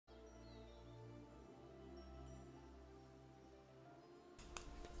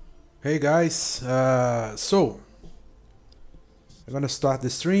Hey guys, so I'm gonna start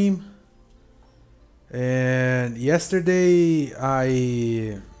the stream. And yesterday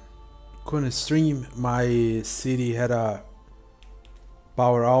I couldn't stream. My city had a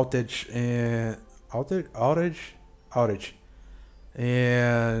power outage and outage,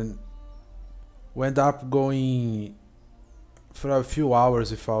 and went up going for a few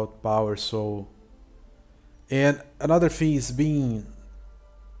hours without power. So, and another thing is being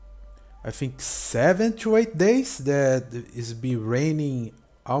I think 7 to 8 days that is be raining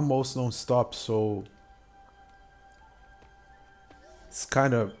almost non-stop, so it's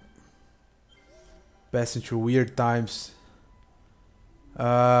kind of passing through weird times.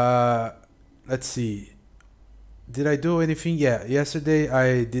 Uh, let's see. Did I do anything? Yeah, yesterday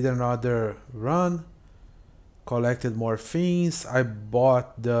I did another run, collected more things. I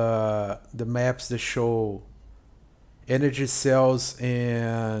bought the maps that show energy cells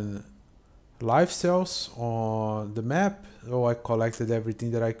and life cells on the map. So I collected everything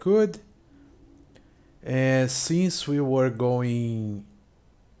that I could. And since we were going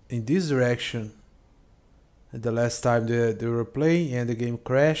in this direction the last time they were playing and the game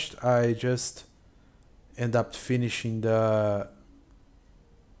crashed, I just end up finishing the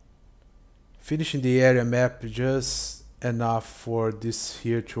area map just enough for this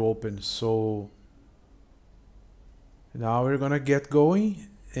here to open. So now we're gonna get going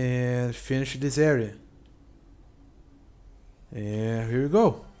and finish this area. And here we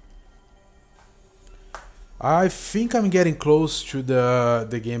go. I think I'm getting close to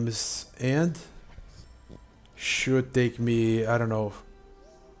the game's end. Should take me, I don't know,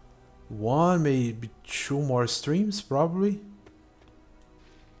 one, maybe two more streams probably.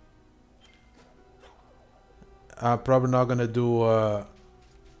 I'm probably not gonna do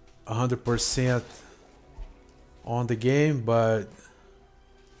 100% on the game, but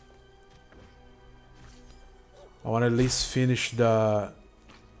I want to at least finish the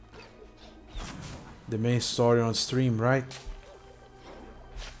main story on stream, right?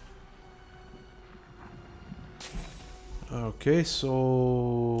 Okay,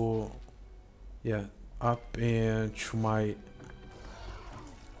 so yeah, up and to my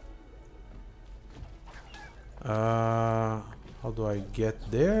how do I get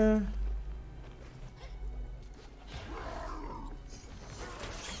there?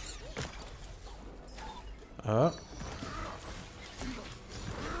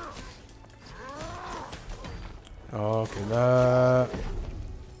 Okay, I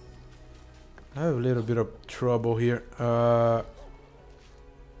have a little bit of trouble here.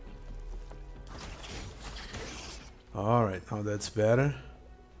 Alright, now that's better.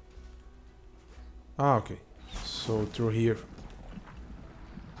 Okay, so through here.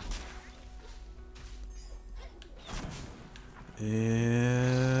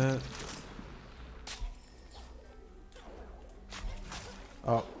 And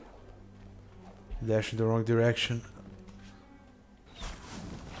oh, dash in the wrong direction.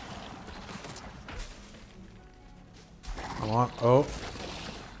 Come on. Oh.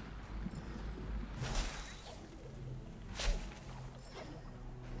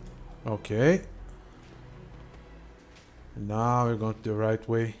 Okay. Now we're going the right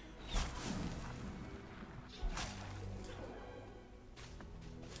way.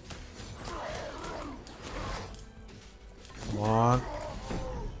 Come on.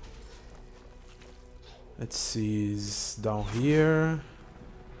 Let's see, it's down here.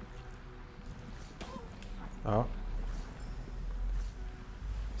 Oh.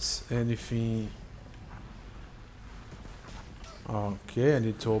 Is anything? Okay, I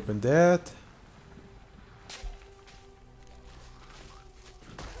need to open that.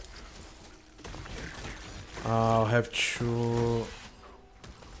 I'll have to...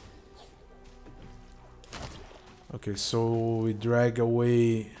 Okay, so we drag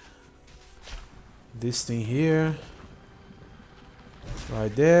away this thing here.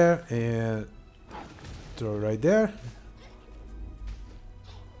 Right there, and throw right there.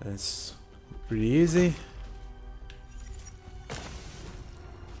 That's pretty easy.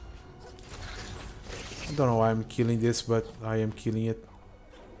 I don't know why I'm killing this, but I am killing it.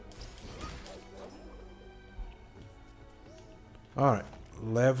 Alright,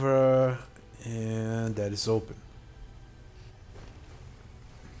 lever, and that is open.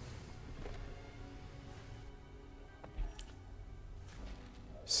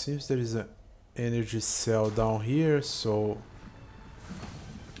 Seems there is an energy cell down here, so...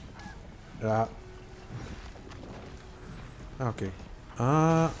 okay.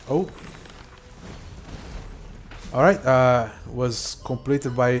 Oh. Alright, was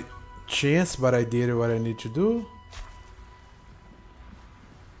completed by chance, but I did what I need to do.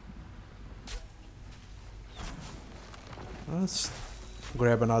 Let's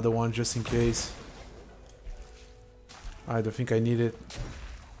grab another one just in case. I don't think I need it.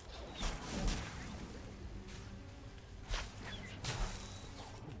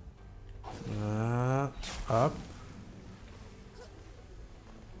 Up.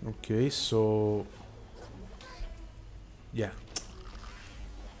 Okay, so yeah,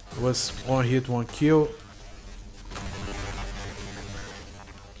 it was one hit, one kill.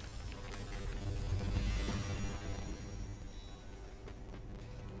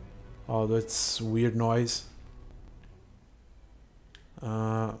 Oh, that's weird noise.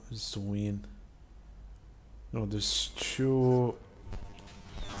 Just win. No, there's two.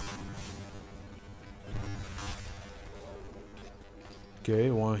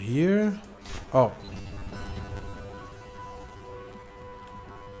 Okay, one here. Oh.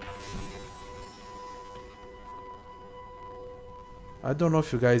 I don't know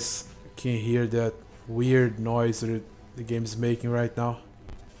if you guys can hear that weird noise that the game is making right now.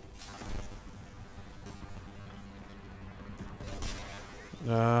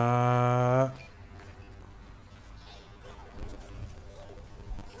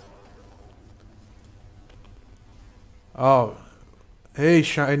 Oh, hey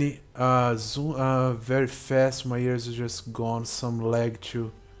Shiny. Zoom very fast. My ears are just gone. Some lag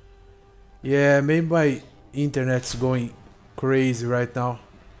too. Yeah, maybe my internet's going crazy right now.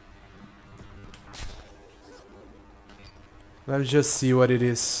 Let me just see what it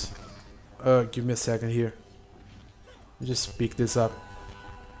is. Give me a second here. Just pick this up.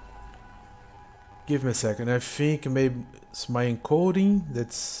 Give me a second. I think maybe it's my encoding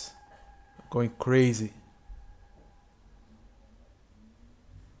that's going crazy.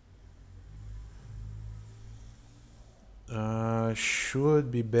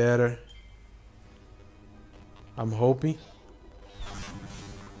 Should be better. I'm hoping.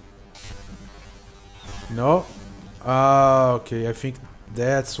 No. Okay. I think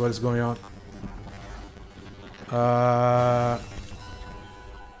that's what's going on.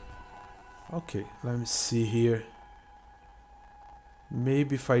 Okay. Let me see here.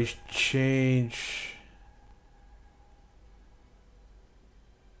 Maybe if I change.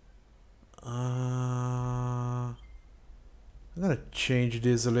 I'm gonna change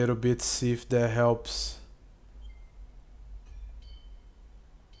this a little bit, see if that helps.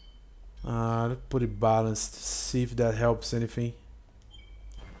 Let's put it balanced, see if that helps anything.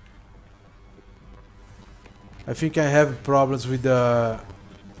 I think I have problems with the...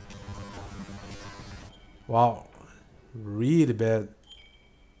 Wow, really bad.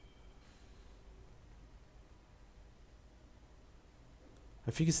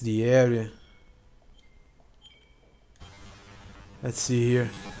 I think it's the area. Let's see here.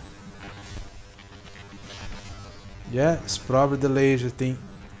 Yeah, it's probably the laser thing.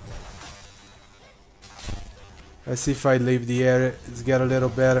 Let's see if I leave the area, it's get a little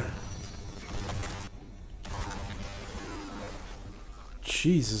better.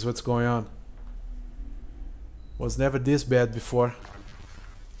 Jesus, what's going on? Was never this bad before.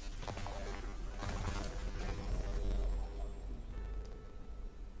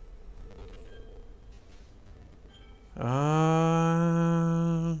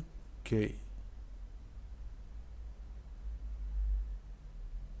 Okay.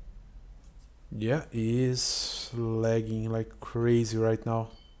 Yeah, it is lagging like crazy right now.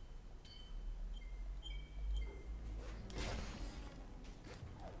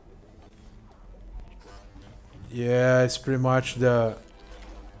 Yeah, it's pretty much the...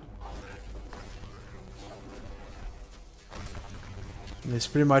 It's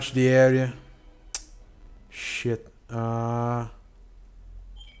pretty much the area. Shit.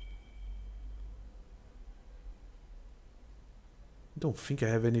 Don't think I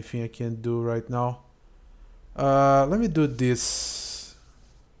have anything I can do right now. Let me do this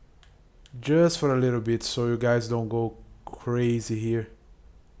just for a little bit so you guys don't go crazy here.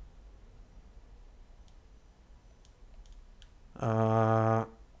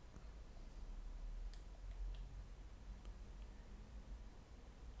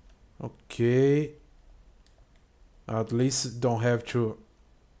 Okay. At least don't have to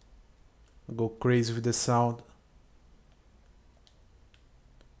go crazy with the sound.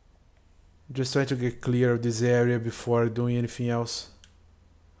 Just trying to get clear of this area before doing anything else.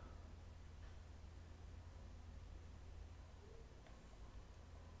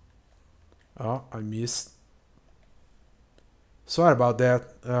 Oh, I missed. Sorry about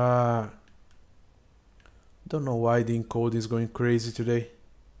that. Don't know why the encode is going crazy today.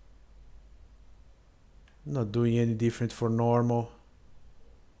 Not doing any different for normal.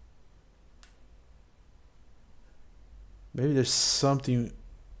 Maybe there's something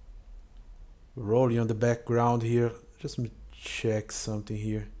rolling on the background here. Just check something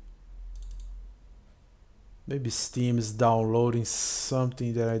here. Maybe Steam is downloading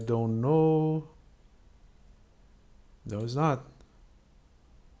something that I don't know. No, it's not.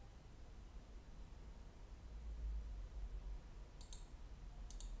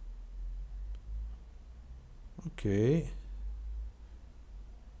 Okay.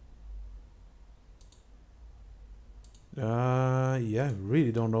 Yeah,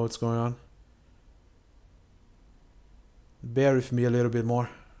 really don't know what's going on. Bear with me a little bit more.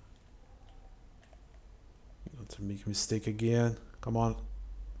 Not to make a mistake again. Come on.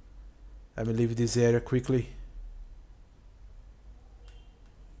 Let me leave this area quickly.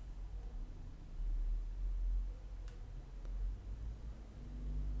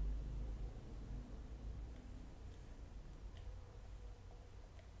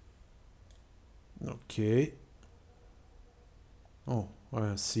 Okay. Oh,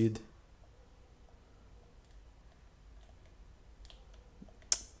 a seed.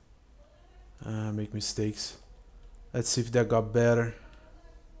 Make mistakes. Let's see if that got better.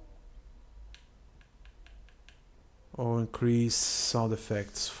 Or increase sound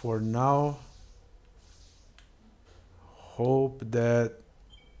effects. For now, hope that...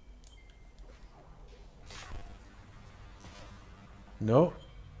 No.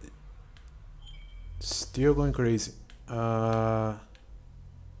 Still going crazy.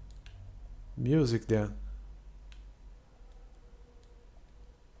 Music then.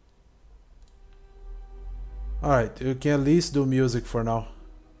 Alright, you can at least do music for now.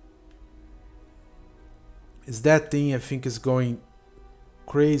 Is that thing I think is going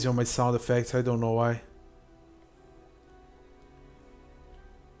crazy on my sound effects, I don't know why.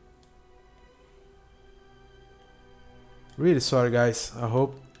 Really sorry guys, I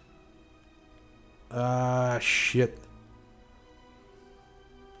hope... shit.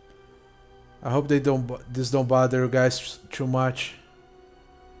 I hope they this don't bother you guys too much.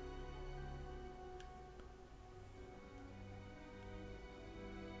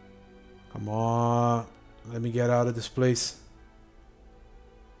 Come on, let me get out of this place.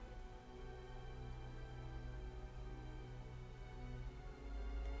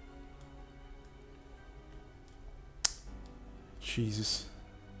 Jesus.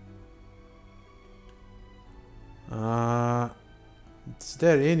 Is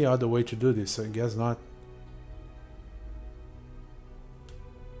there any other way to do this? I guess not.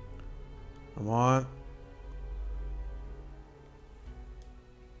 Come on.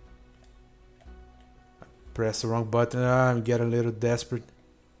 Press the wrong button. I'm getting a little desperate.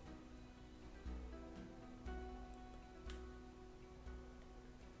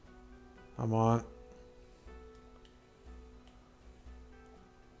 Come on.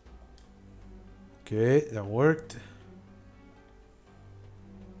 Okay, that worked.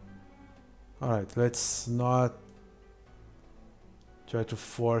 Alright, let's not try to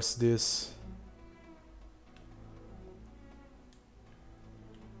force this.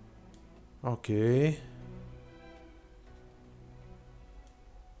 Okay.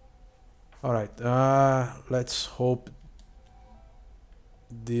 Alright, let's hope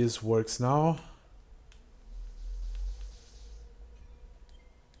this works now.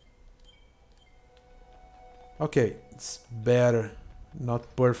 Okay, it's better.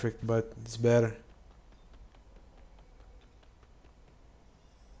 Not perfect, but it's better.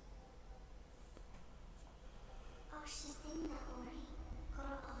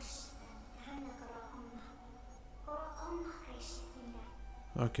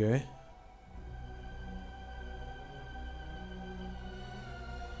 Okay.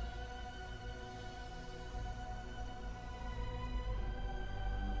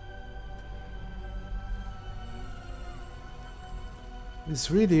 It's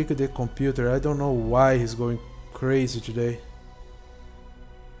really the computer. I don't know why he's going crazy today.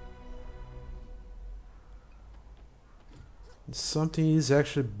 Something is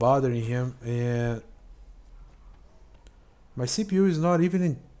actually bothering him, and my CPU is not even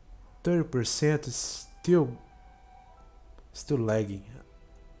in 30%. It's still lagging.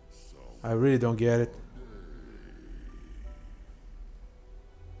 I really don't get it.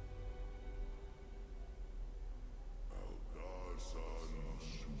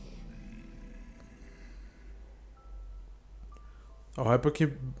 I hope I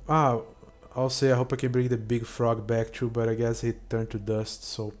can... I'll say I hope I can bring the big frog back too, but I guess he turned to dust,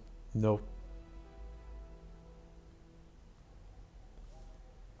 so no.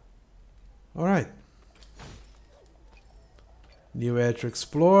 Alright. New area to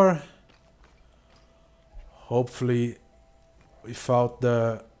explore. Hopefully without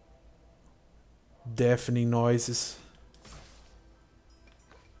the deafening noises.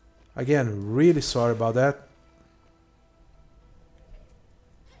 Again, really sorry about that.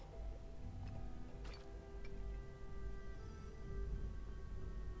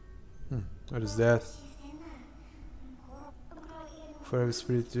 What is that? For every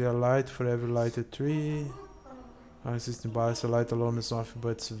spirit tree a light, for every lighted tree. Existing bias, a light alone is nothing but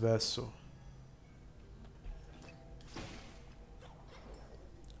its vessel.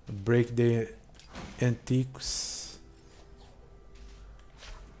 Break the antiques.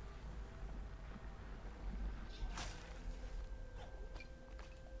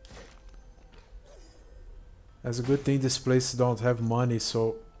 That's a good thing this place don't have money,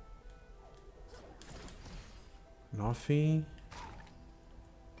 so nothing.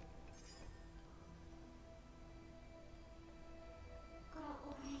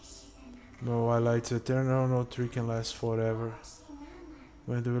 No highlights eternal, no tree can last forever.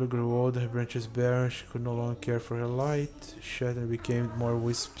 When the willow grew old, her branches barren, she could no longer care for her light. Shattered and became more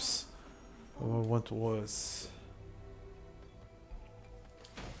wisps of what once was.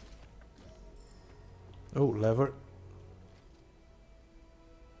 Oh, lever.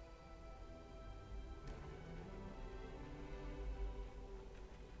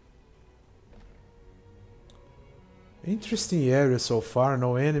 Interesting area so far,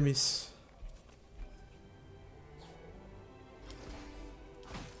 no enemies.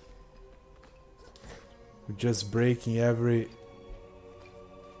 We're just breaking every...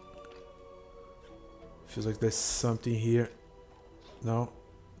 Feels like there's something here. No.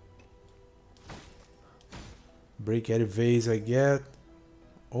 Break every vase I get.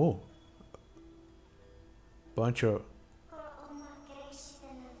 Oh. Bunch of...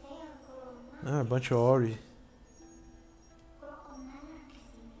 Ah, a bunch of ori.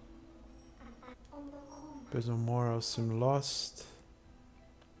 There's no more, I'll seem lost.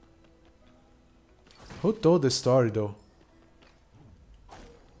 Who told the story though?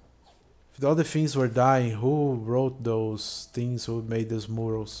 If all the things were dying, who wrote those things, who made those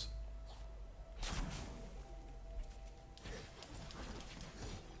murals?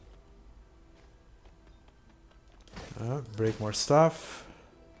 Break more stuff.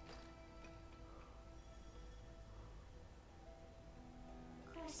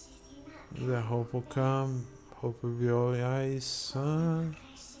 The hope will come. Hope will be all eyes.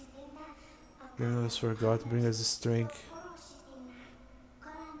 Bring us for God, bring us strength.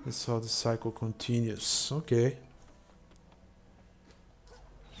 That's how the cycle continues. Okay.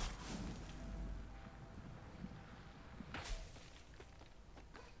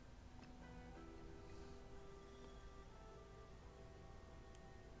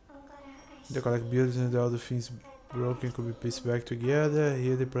 The collect buildings and the other things broken could be pieced back together.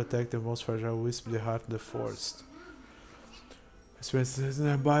 Here they protect the most fragile wisp, the heart of the forest. Experience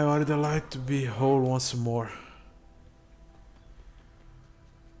nearby order the light to be whole once more.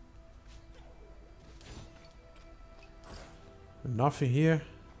 Nothing here.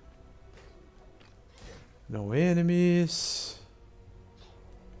 No enemies.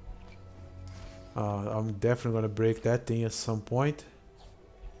 I'm definitely gonna break that thing at some point.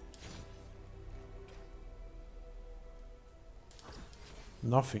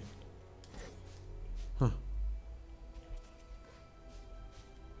 Nothing. Huh.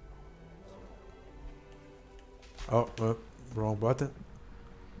 Oh, wrong button.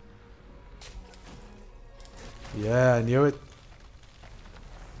 Yeah, I knew it.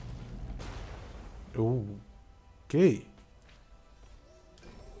 Ooh. Okay.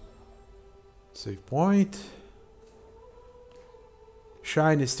 Save point.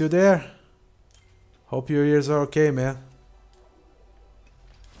 Shine is still there. Hope your ears are okay, man.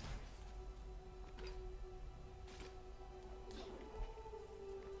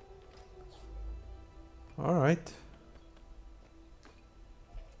 Alright.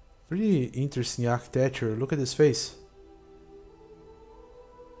 Pretty interesting architecture. Look at this face.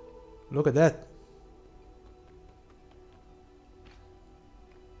 Look at that.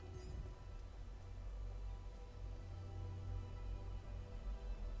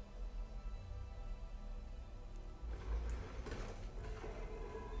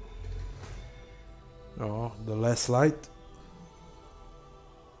 Oh, the last light.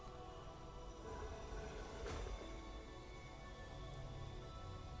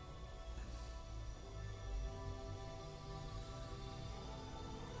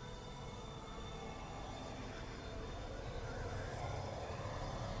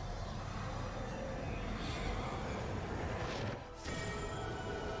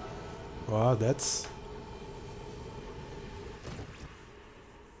 Wow, that's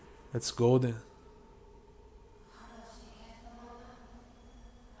golden.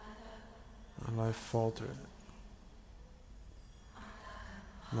 My life faltered.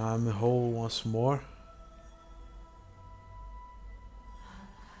 Now I'm whole once more.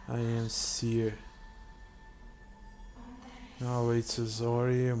 I am seer. Now wait,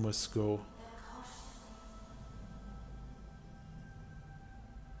 Zori, I must go.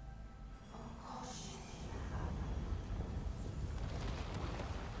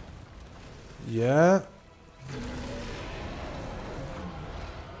 Yeah.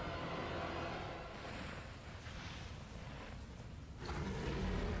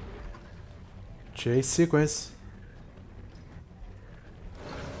 Chase sequence.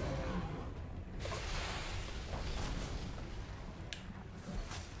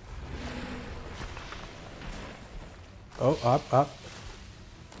 Oh, up.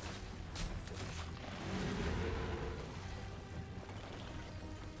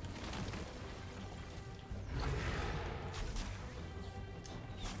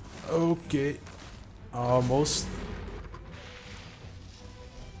 Okay. Almost.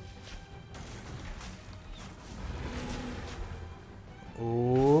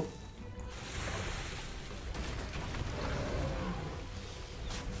 Oh.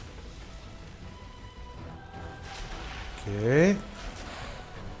 Okay.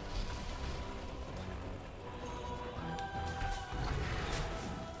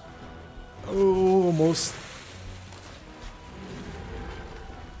 Oh, almost.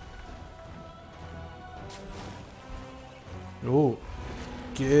 Oh.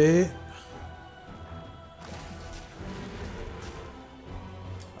 Okay.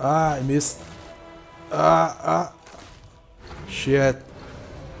 Ah, I missed. Ah. Shit.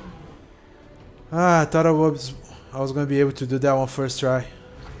 Ah, I thought I was gonna be able to do that one first try.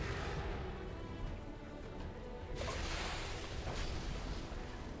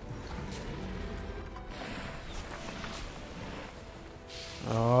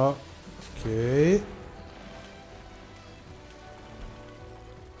 Oh, okay.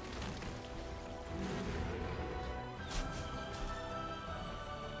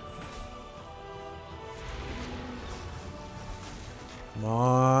 Come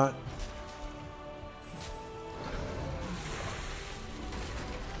on.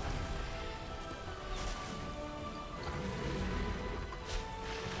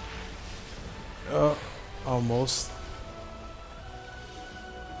 Oh, almost.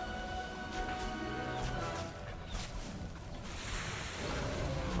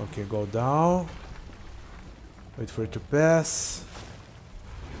 Okay, go down. Wait for it to pass.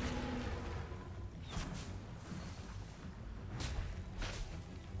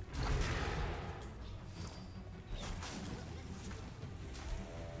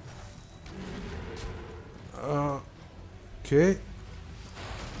 Okay.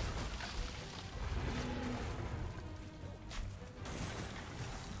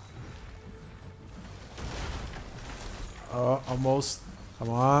 Almost. Come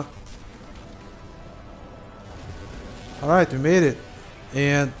on. Alright, we made it.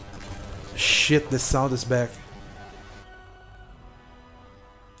 And shit, the sound is back.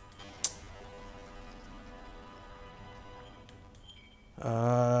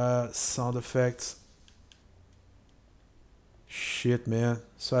 Sound effects. Shit, man.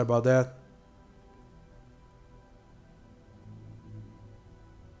 Sorry about that.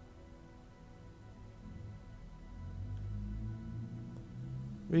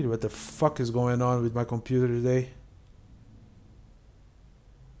 Really, what the fuck is going on with my computer today?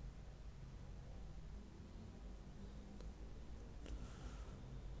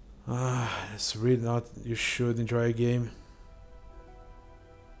 It's really not. You should enjoy a game.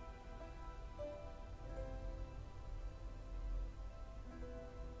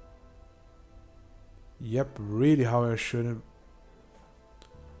 Yep, really how I shouldn't.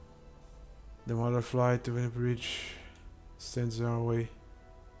 The mother fly to win a bridge stands in our way.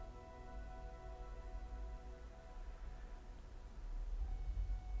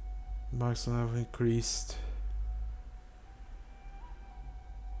 Max level increased.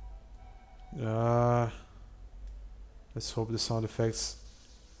 Let's hope the sound effects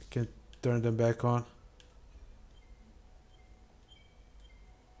can turn them back on.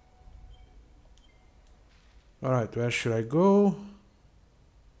 Alright, where should I go?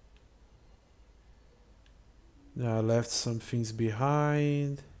 I left some things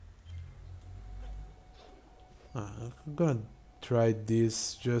behind. I'm gonna try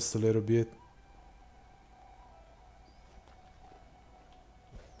this just a little bit.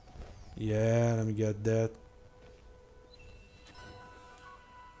 Yeah, let me get that.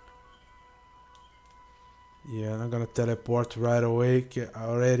 Yeah, I'm gonna teleport right away. I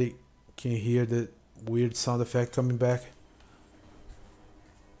already can hear the weird sound effect coming back.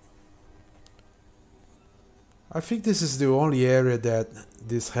 I think this is the only area that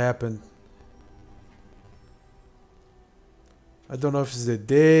this happened. I don't know if it's the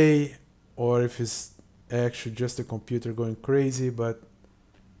day or if it's actually just the computer going crazy, but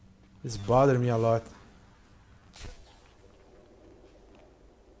it's bothering me a lot.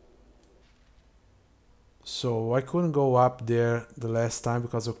 So I couldn't go up there the last time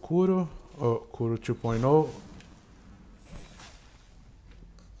because of Kuro, or Kuro 2.0.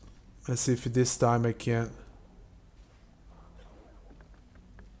 Let's see if this time I can.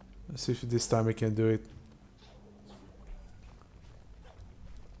 Let's see if this time I can do it.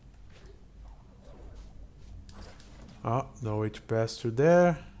 Oh, no way to pass through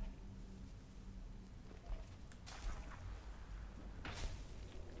there.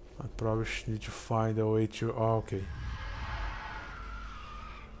 I probably need to find a way to... Oh, okay.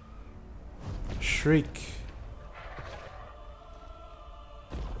 Shriek.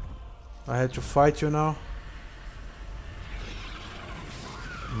 I had to fight you now.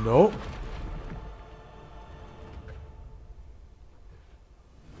 No.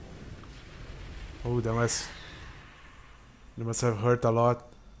 Oh, that must have hurt a lot.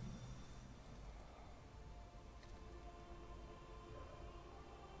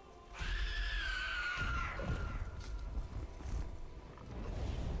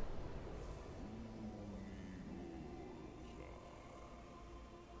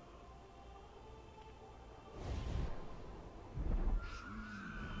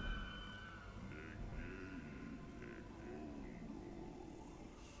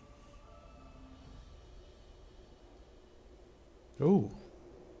 Oh,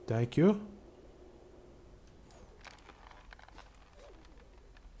 thank you.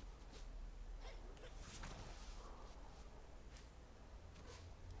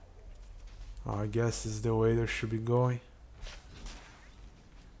 I guess this is the way there should be going.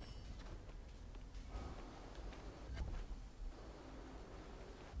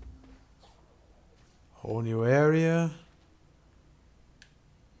 Whole new area.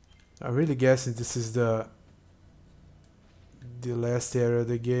 I'm really guessing this is the last area of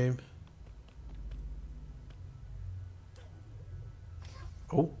the game.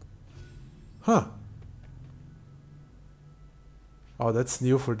 Oh. Huh. Oh, that's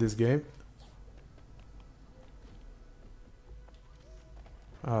new for this game.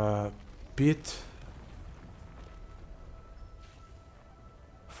 Pit.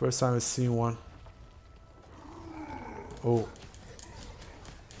 First time I've seen one. Oh.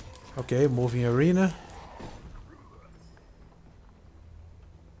 Okay, moving arena.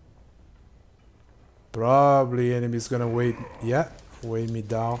 Probably enemy's gonna weigh me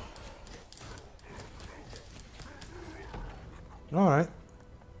down. Alright.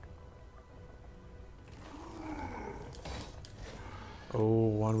 Oh,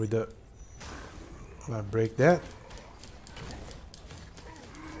 one with the... I'm gonna break that.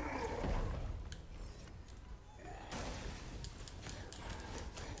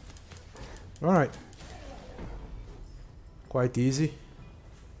 Alright. Quite easy.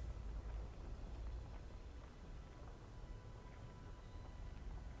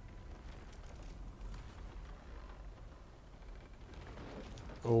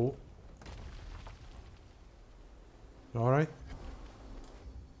 Oh. Alright.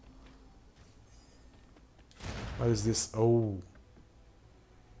 What is this? Oh.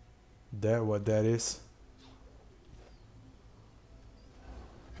 That what that is?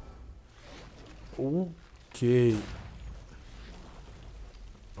 Okay.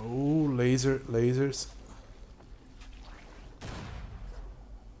 Oh, lasers.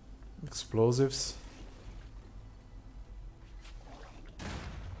 Explosives.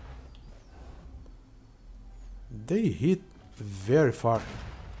 They hit very far.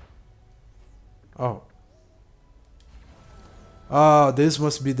 Oh. Oh, this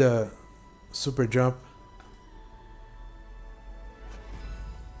must be the super jump.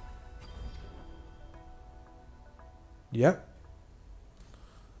 Yep.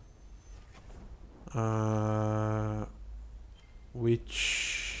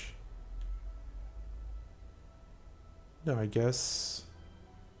 Which... No, I guess...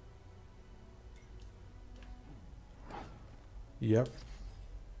 Yep.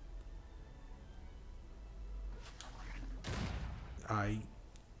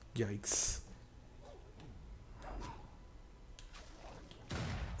 Yikes.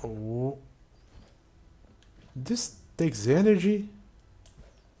 Oh. This takes energy?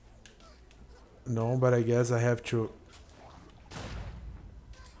 No, but I guess I have to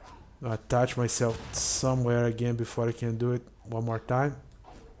attach myself somewhere again before I can do it one more time.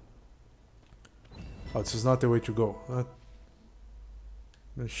 Oh, this is not the way to go.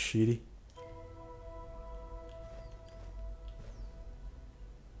 That's shitty.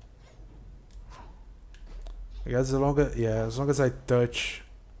 I guess as long as I touch.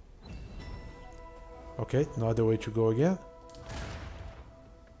 Okay, another way to go again.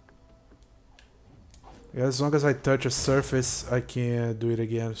 Yeah, as long as I touch a surface, I can do it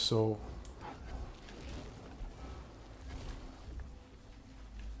again, so...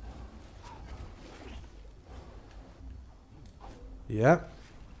 Yeah.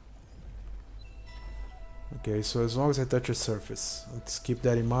 Okay, so as long as I touch a surface. Let's keep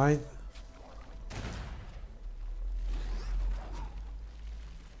that in mind.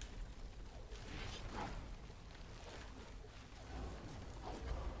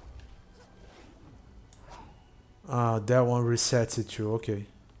 That one resets it too, okay.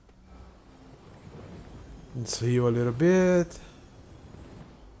 Let's heal a little bit.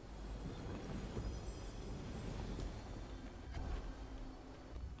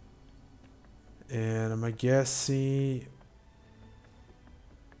 And I'm guessing...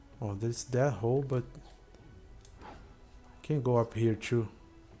 Oh, there's that hole, but... Can't go up here too.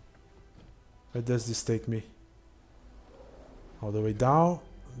 Where does this take me? All the way down?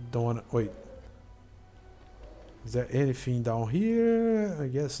 Don't wanna... Wait. Is there anything down here? I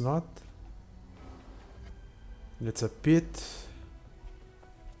guess not. It's a pit.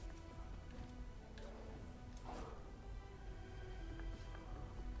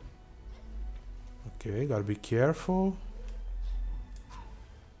 Okay, gotta be careful.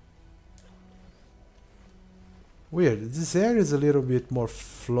 Weird, this area is a little bit more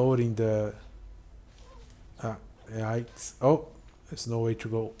floating the... Yikes. Oh, there's no way to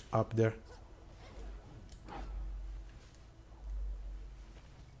go up there.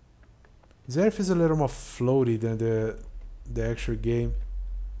 This area is a little more floaty than the actual game.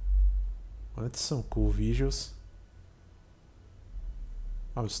 Oh, that's some cool visuals.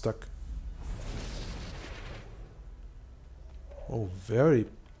 I'm stuck. Oh, very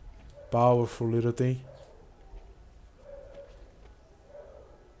powerful little thing.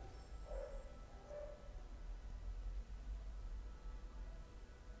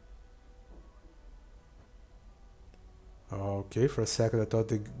 Okay, for a second I thought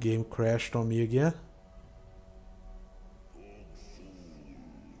the game crashed on me again.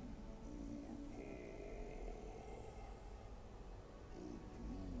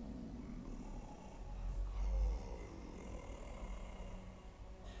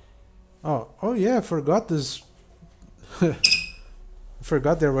 Oh yeah, I forgot this. I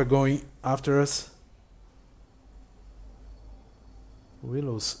forgot they were going after us.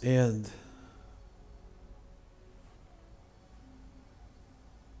 Willow's End.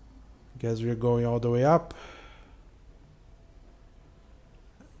 Guess we're going all the way up.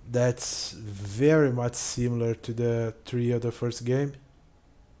 That's very much similar to the tree of the first game.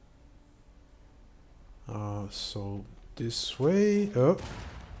 So this way. Oh.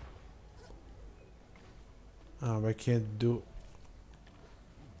 I can't do...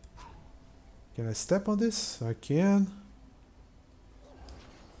 Can I step on this? I can.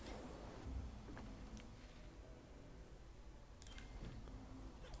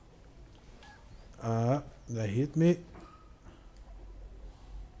 That hit me.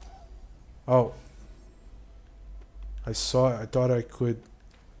 Oh. I thought I could...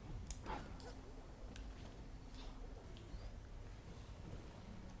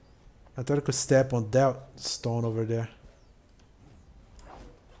 I thought I could step on that stone over there.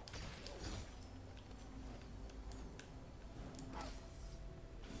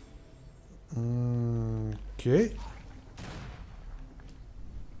 Okay.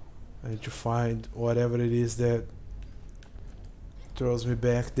 I need to find whatever it is that throws me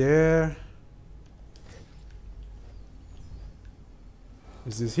back there.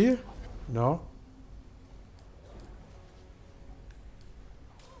 Is this here? No.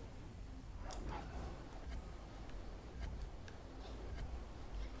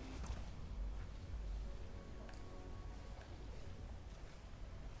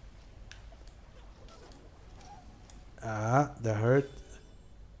 That hurt.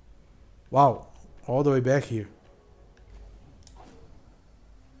 Wow, all the way back here.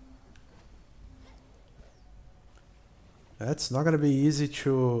 That's not gonna be easy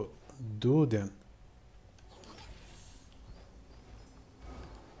to do then.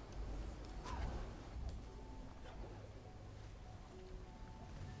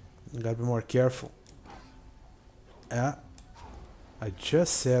 You gotta be more careful. I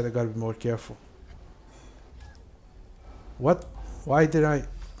just said I gotta be more careful. What? Why did I...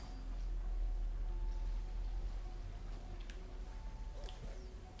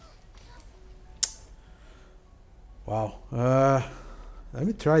 Wow. Let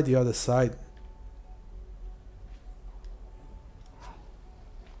me try the other side.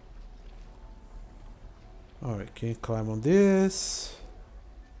 Alright, can you climb on this?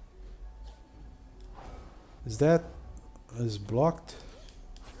 Is that is blocked?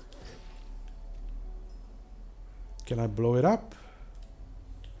 Can I blow it up?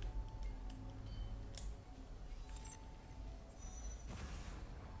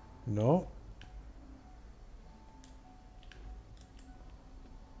 No.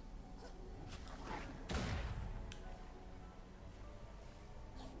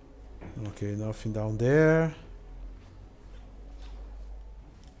 Okay, nothing down there.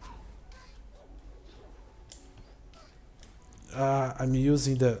 I'm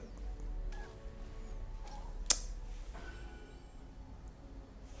using the...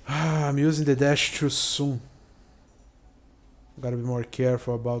 I'm using the dash too soon. Gotta be more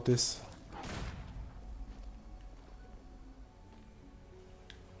careful about this.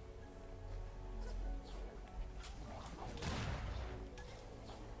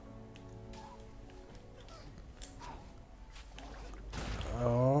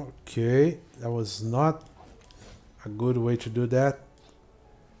 Okay, that was not a good way to do that.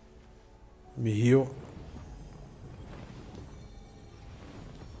 Let me heal.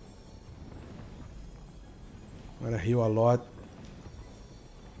 I'm gonna heal a lot.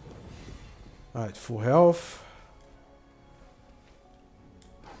 Alright, full health.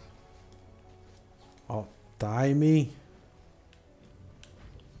 Oh, timing.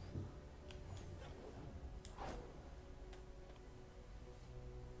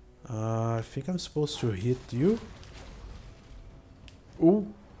 I think I'm supposed to hit you. Ooh.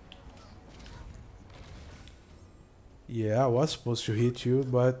 Yeah, I was supposed to hit you,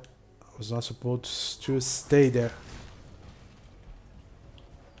 but I was not supposed to stay there.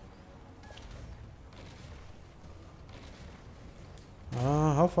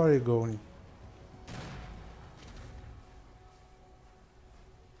 How far are you going?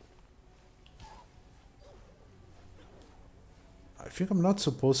 I think I'm not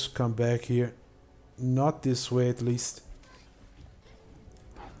supposed to come back here. Not this way, at least.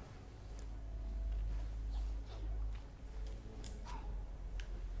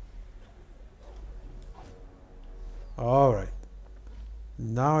 Alright.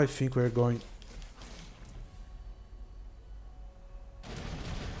 Now I think we're going...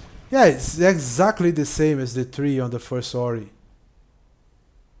 Yeah, it's exactly the same as the tree on the first Ori.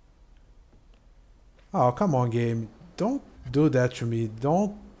 Oh, come on, game. Don't do that to me.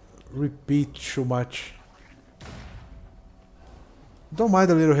 Don't repeat too much. Don't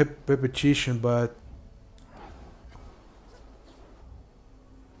mind a little repetition, but...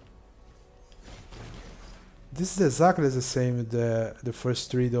 This is exactly the same with the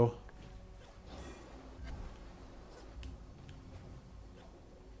first tree, though.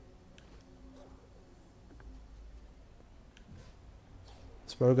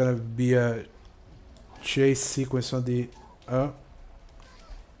 It's probably gonna be a chase sequence on the...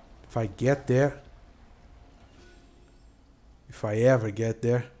 if I get there. If I ever get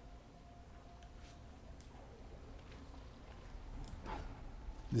there.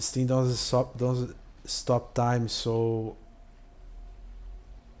 This thing doesn't stop time, so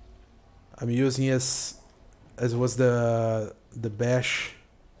I'm using as was the bash.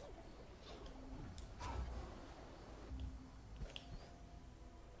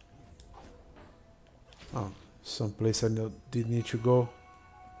 Oh, someplace I did need to go.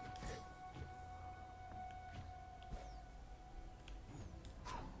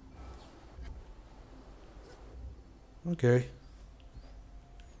 Okay.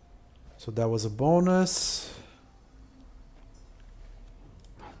 So that was a bonus.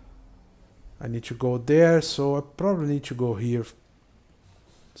 I need to go there, so I probably need to go here.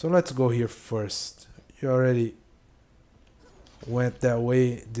 So let's go here first. You already went that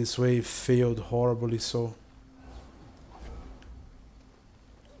way. This way failed horribly, so...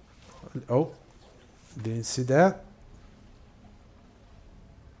 Oh, didn't see that.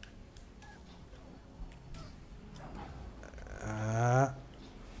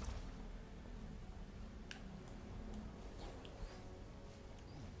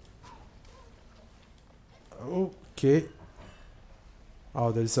 Okay.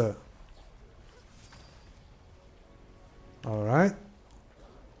 Oh, there's a... Alright.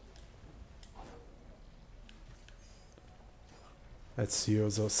 Let's heal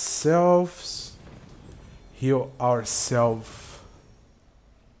ourselves. Heal ourselves.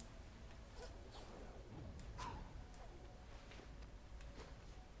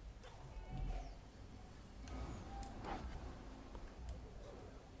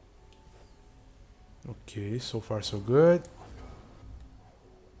 Okay, so far so good.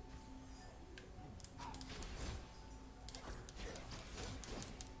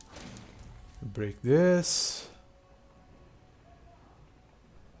 Break this.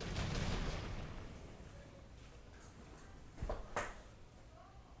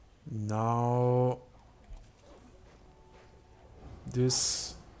 Now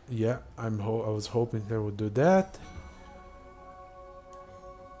this, yeah, I was hoping they would do that.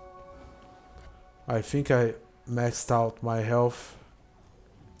 I think I maxed out my health.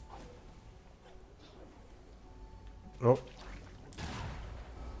 Oh.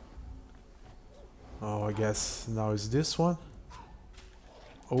 Oh, I guess now it's this one.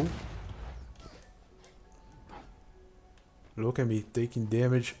 Oh. Look at me taking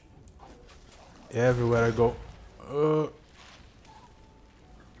damage everywhere I go.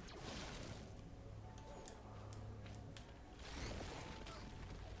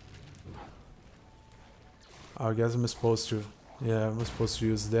 I guess I'm supposed to. Yeah, I'm supposed to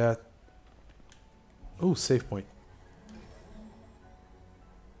use that. Oh, save point.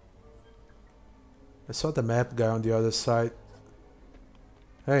 I saw the map guy on the other side.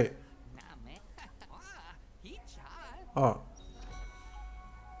 Hey. Oh.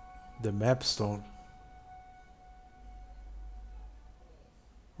 The map stone.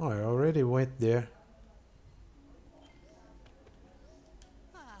 Oh, I already went there.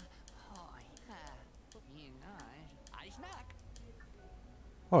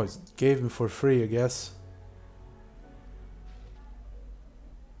 Oh, it gave me for free, I guess.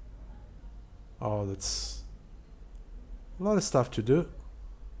 Oh, that's a lot of stuff to do.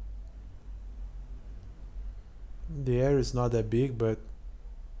 The area is not that big, but...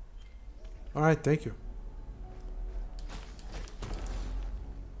 Alright, thank you.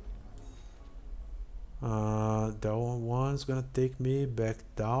 That one's gonna take me back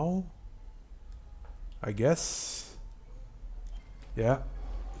down, I guess. Yeah,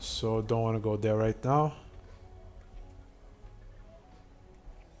 so don't want to go there right now.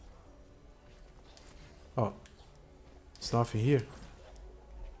 Oh, there's nothing here.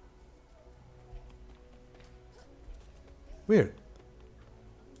 Weird.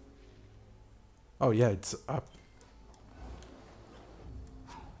 Oh yeah, it's up.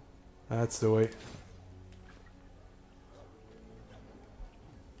 That's the way.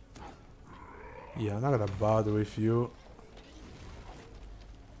 Yeah, I'm not gonna bother with you.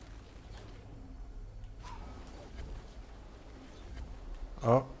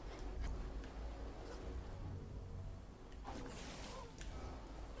 Oh.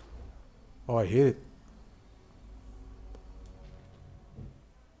 Oh, I hit it.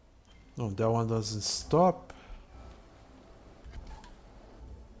 No, that one doesn't stop.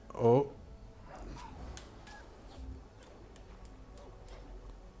 Oh.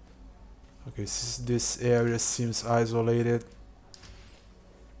 Okay, this area seems isolated.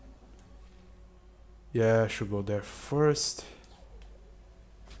 Yeah, I should go there first.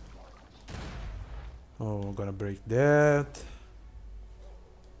 Oh, I'm gonna break that.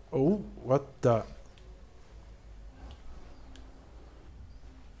 Oh, what the?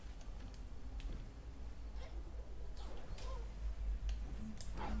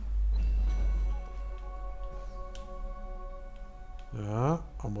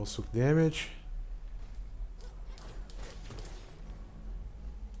 Almost took damage.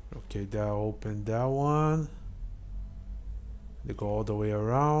 Okay, that opened that one. They go all the way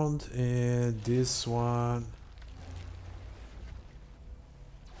around, and this one.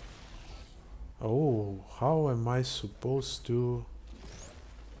 Oh, how am I supposed to?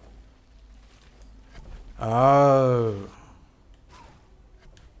 Oh.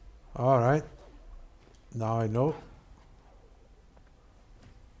 Alright. Now I know.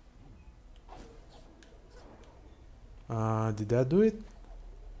 Did that do it?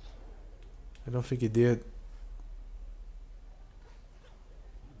 I don't think it did.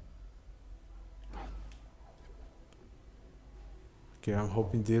 Okay, I'm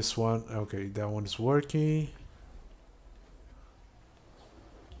hoping this one. Okay, that one is working.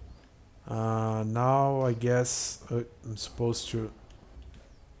 Now I guess I'm supposed to.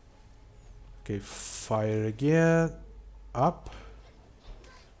 Okay, fire again. Up.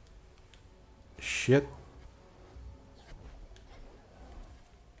 Shit.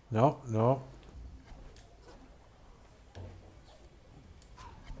 No, no.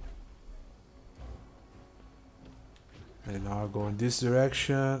 And now I'll go in this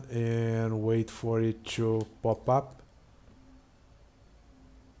direction and wait for it to pop up.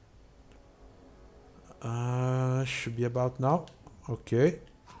 Should be about now. Okay.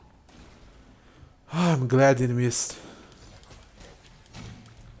 I'm glad it missed.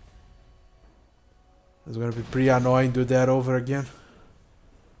 It's gonna be pretty annoying to do that over again.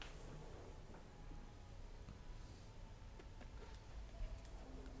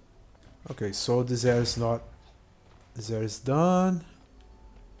 Okay, so this area is not. This area is done.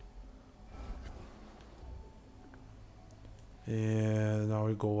 And now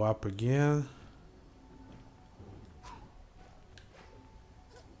we go up again.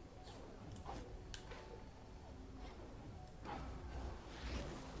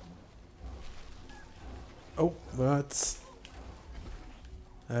 Oh, but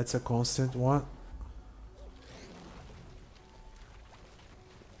that's a constant one.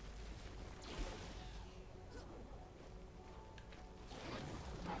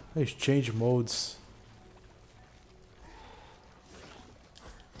 Let's change modes.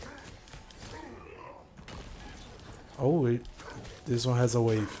 Oh, this one has a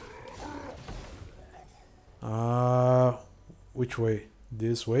wave. Which way?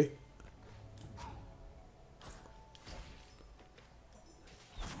 This way?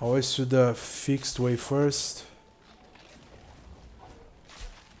 Always to the fixed way first.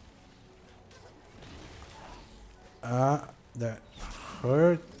 That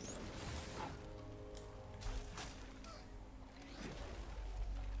hurt.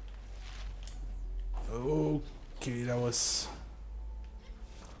 Okay, that was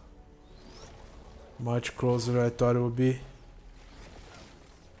much closer than I thought it would be.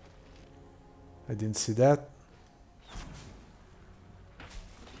 I didn't see that.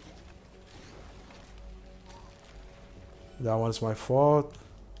 That one's my fault.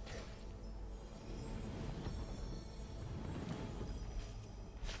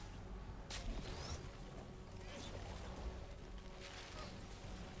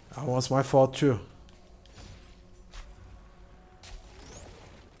 That one's my fault too.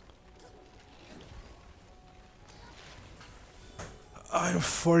 I'm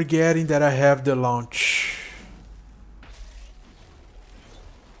forgetting that I have the launch.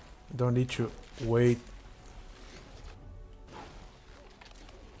 Don't need to wait.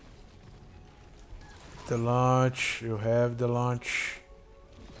 The launch, you have the launch.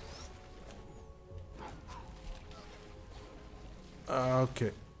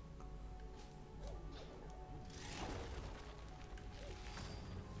 Okay.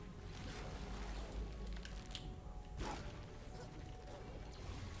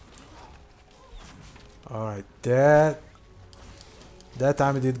 Alright, that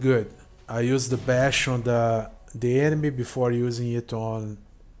time I did good. I used the bash on the enemy before using it on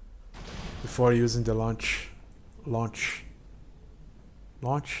the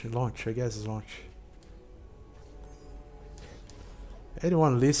launch, I guess it's launch.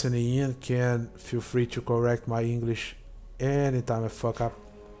 Anyone listening in can feel free to correct my English anytime I fuck up.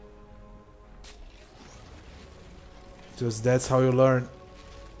 Just that's how you learn.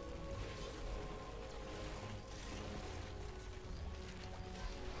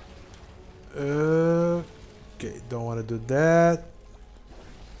 Okay, don't want to do that.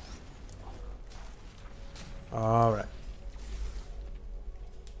 Alright.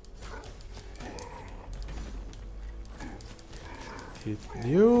 Hit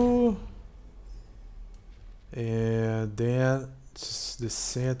you. And then it's the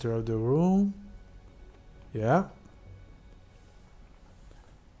center of the room. Yeah.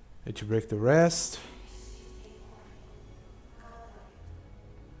 Need to break the rest.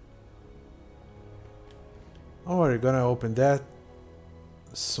 Oh, we're gonna open that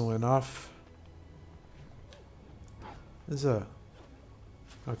soon enough. There's a...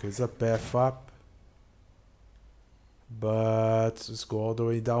 Okay, it's a path up. But let's go all the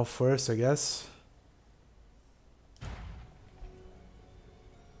way down first, I guess.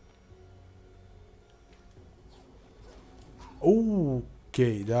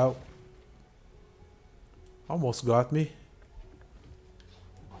 Okay, that almost got me.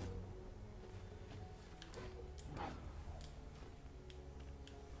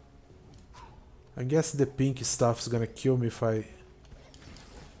 I guess the pink stuff is gonna kill me if I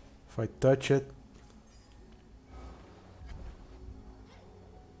touch it.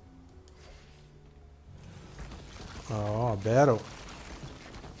 Oh, battle.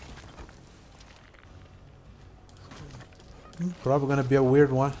 Probably gonna be a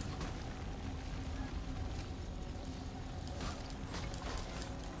weird one.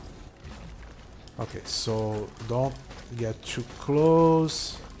 Okay, so don't get too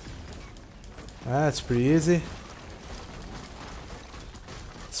close. That's pretty easy.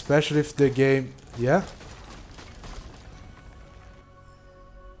 Especially if the game... Yeah?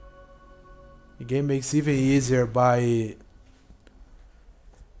 The game makes even easier by...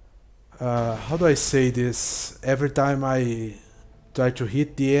 how do I say this? Every time I try to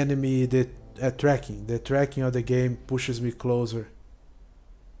hit the enemy, the tracking of the game pushes me closer.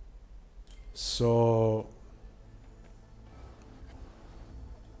 So...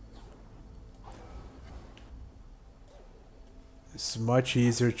 it's much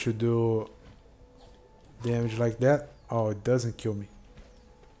easier to do damage like that. Oh, it doesn't kill me.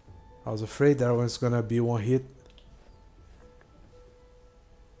 I was afraid that was gonna be one hit.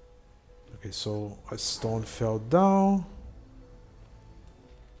 Okay, so a stone fell down.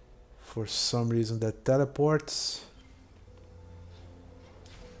 For some reason that teleports.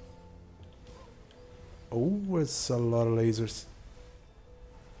 Oh, it's a lot of lasers.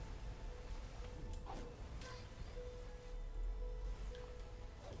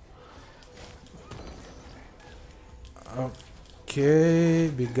 Okay,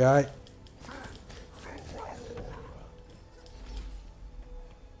 big guy.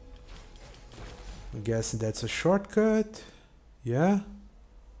 I'm guessing that's a shortcut. Yeah.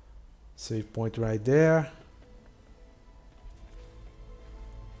 Save point right there.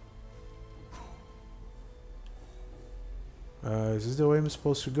 Is this the way I'm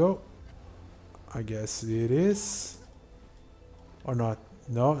supposed to go? I guess it is. Or not.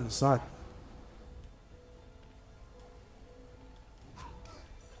 No, it's not.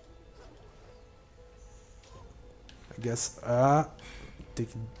 I guess,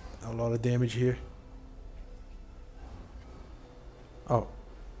 taking a lot of damage here. Oh.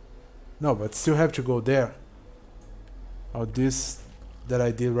 No, but still have to go there. Oh, this that I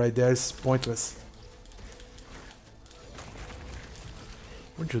did right there is pointless.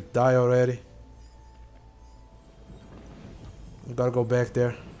 Won't you die already? I gotta go back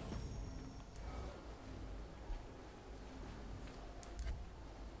there.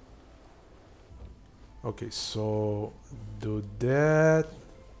 Okay, so do that.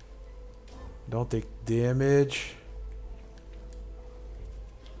 Don't take damage.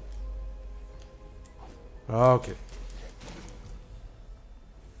 Okay.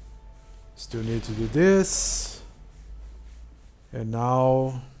 Still need to do this. And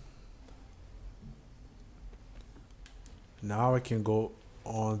now I can go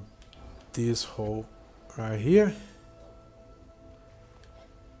on this hole right here.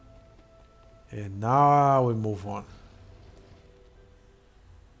 And now we move on.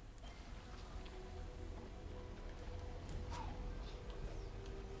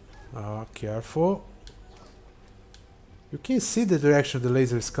 Careful. You can see the direction the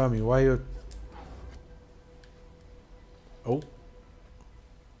laser is coming. Why you... Oh.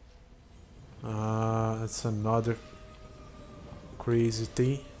 That's another crazy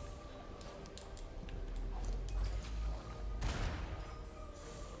thing.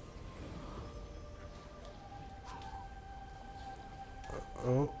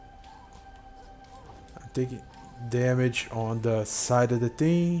 Oh. I'm taking damage on the side of the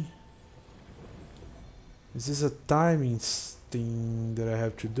thing. Is this a timing thing that I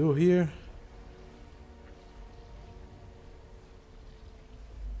have to do here?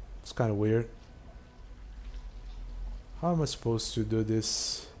 It's kind of weird. How am I supposed to do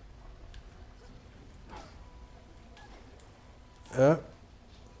this? Not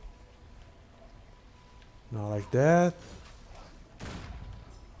like that.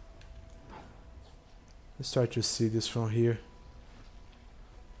 Let's try to see this from here.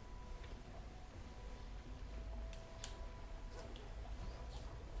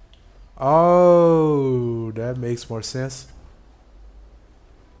 Oh, that makes more sense.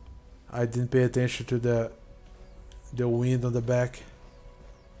 I didn't pay attention to the wind on the back.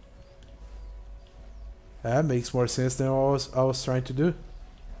 That makes more sense than what I was trying to do.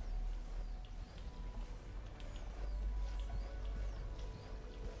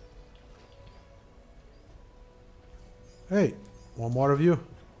 Hey, one more of you.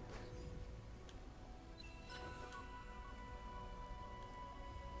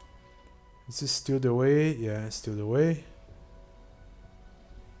 Is this still the way? Yeah, it's still the way.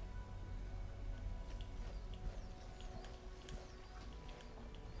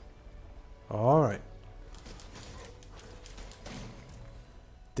 Alright.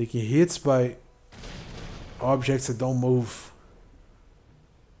 Taking hits by objects that don't move.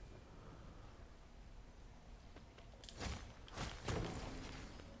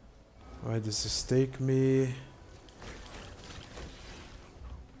 Where does this take me?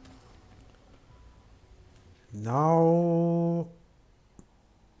 Now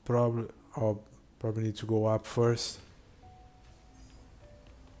probably need to go up first.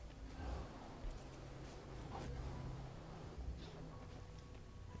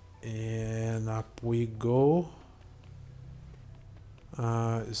 And up we go.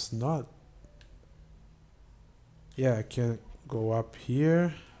 It's not. Yeah, I can go up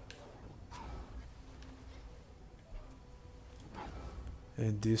here.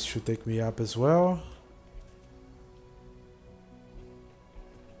 And this should take me up as well.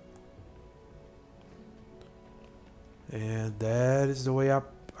 And that is the way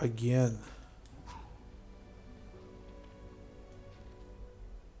up again.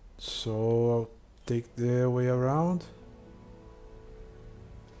 So I'll take the way around.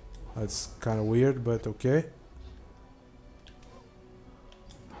 That's kind of weird, but okay.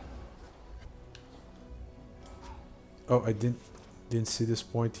 Oh, I didn't see this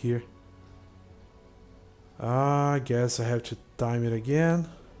point here. I guess I have to time it again.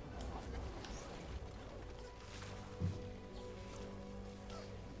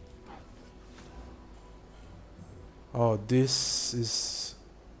 Oh, this is...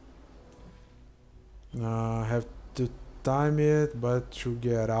 I have to time it, but to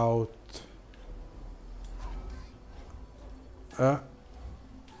get out... that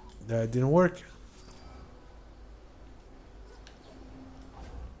didn't work.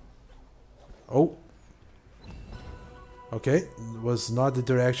 Oh. Okay, was not the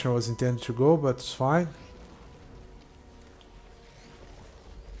direction I was intended to go, but it's fine.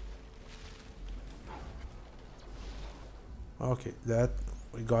 Okay, that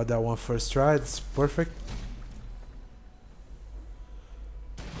we got that one first try. It's perfect.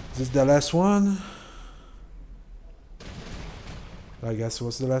 This is the last one. I guess it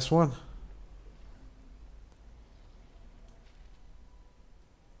was the last one.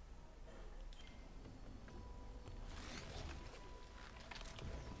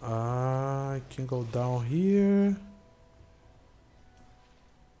 I can go down here.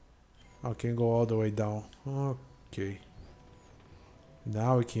 I can go all the way down. Okay.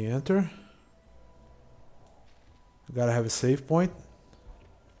 Now we can enter. Gotta have a save point.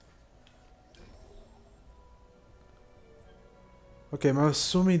 Okay, I'm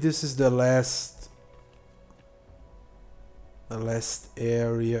assuming this is the last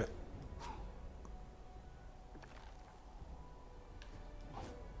area.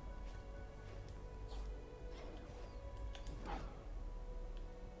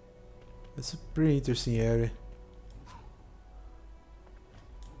 It's a pretty interesting area.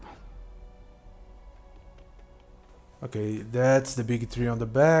 Okay, that's the big tree on the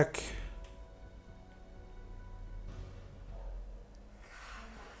back.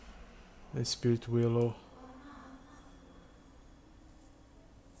 The spirit willow.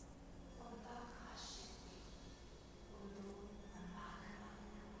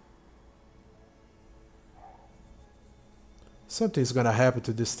 Something's gonna happen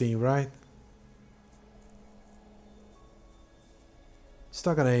to this thing, right? It's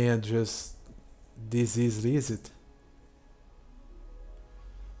not gonna end just this easily, is it?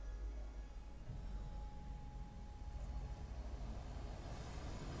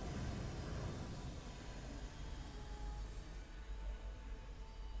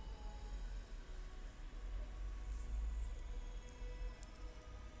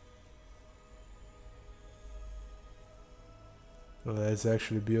 Oh, that's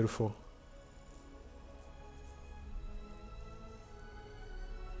actually beautiful.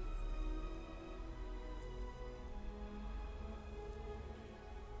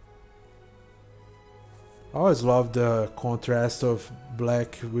 I always love the contrast of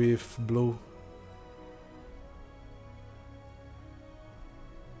black with blue.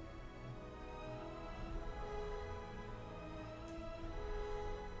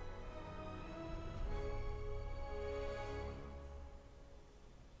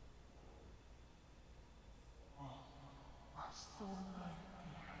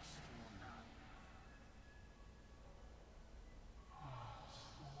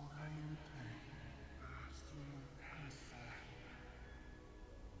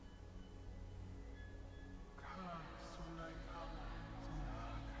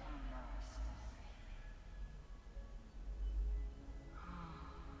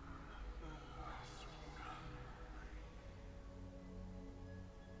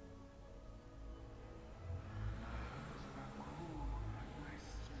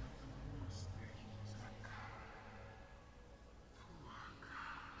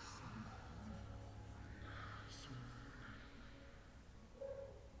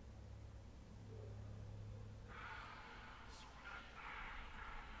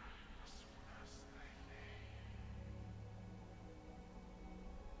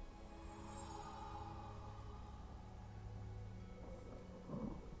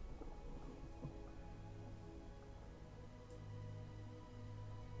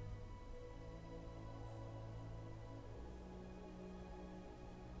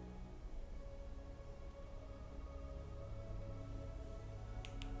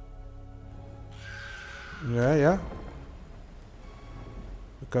 Yeah, yeah.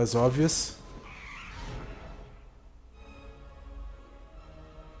 Because obvious.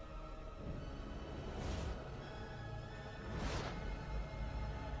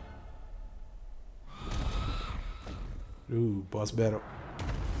 Ooh, boss battle.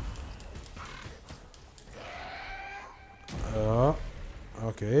 Oh,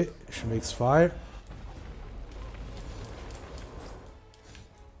 okay. She makes fire.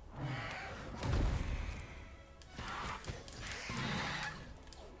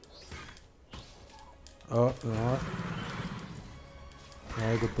 Oh, no.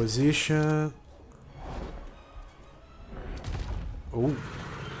 Now the position. Oh.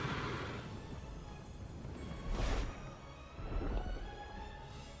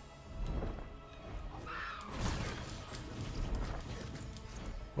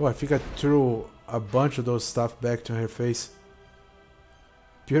 Oh, I think I threw a bunch of those stuff back to her face.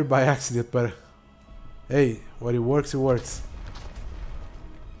 Pure by accident, but hey, when it works, it works.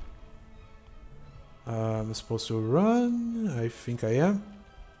 I'm supposed to run. I think I am.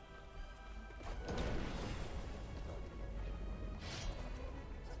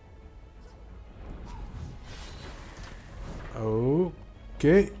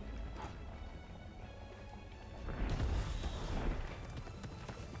 Okay.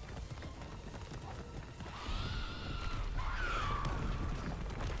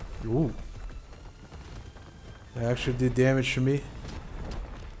 Ooh. That actually did damage to me.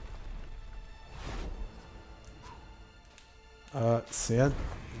 Sand.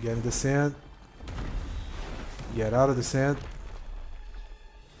 Get in the sand. Get out of the sand.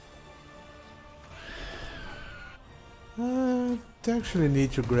 Actually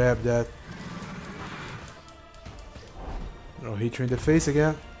need to grab that. I'll hit you in the face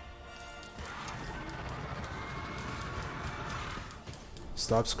again.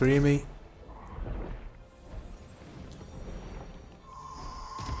 Stop screaming.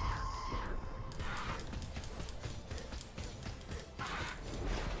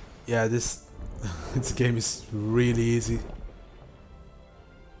 Yeah, this this game is really easy.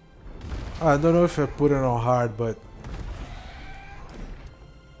 I don't know if I put it on hard, but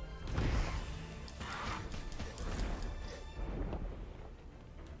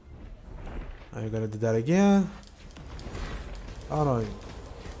I'm gonna do that again. Oh no,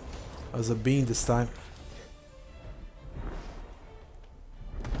 I was a bean this time.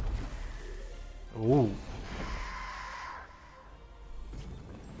 Ooh.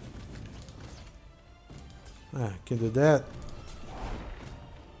 Can do that.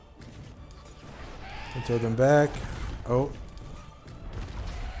 Can throw them back. Oh.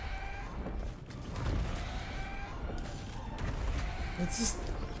 It's just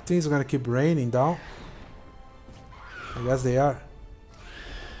things are gonna keep raining down. I guess they are.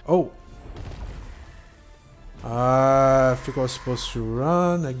 Oh. I think I was supposed to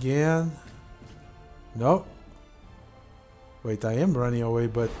run again. No. Wait, I am running away,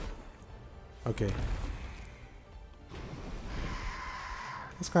 but okay.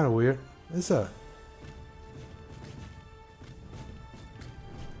 It's kind of weird. It's a...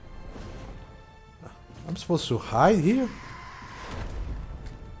 I'm supposed to hide here?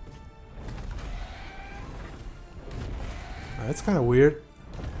 That's kind of weird.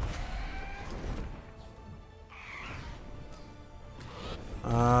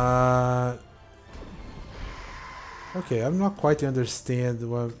 Okay, I'm not quite understand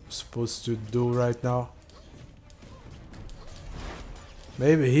what I'm supposed to do right now.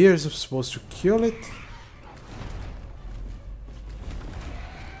 Maybe here is supposed to kill it.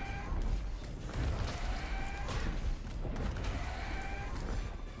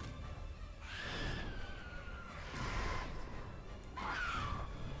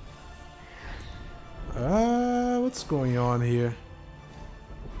 What's going on here?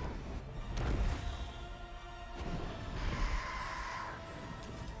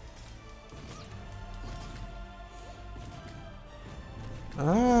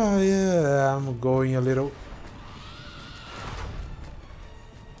 Yeah, I'm going a little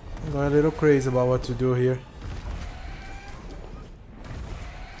crazy about what to do here.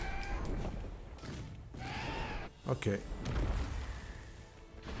 Okay.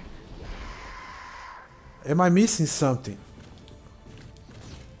 Am I missing something?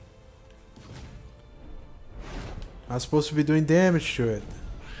 I'm supposed to be doing damage to it.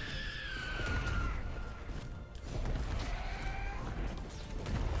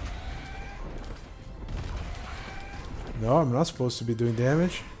 No, I'm not supposed to be doing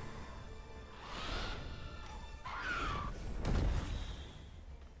damage.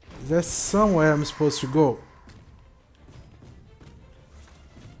 Is there somewhere I'm supposed to go?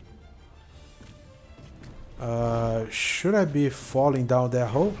 Should I be falling down that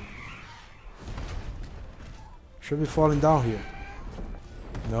hole? Should be falling down here.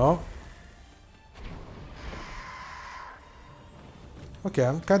 No. Okay,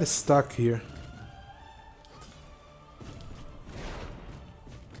 I'm kind of stuck here.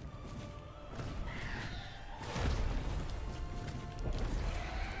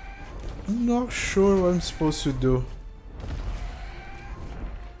 Not sure what I'm supposed to do.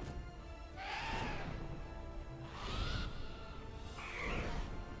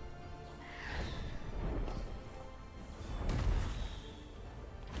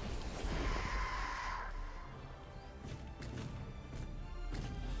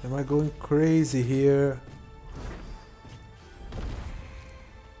 Am I going crazy here?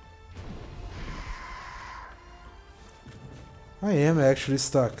 I am actually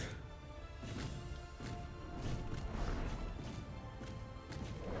stuck.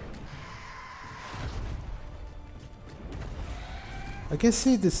 I can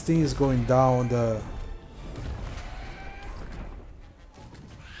see this thing is going down the...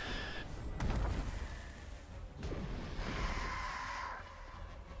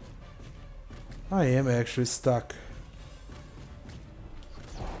 I am actually stuck.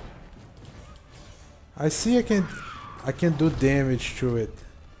 I see I can do damage to it.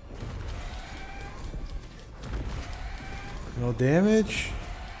 No damage.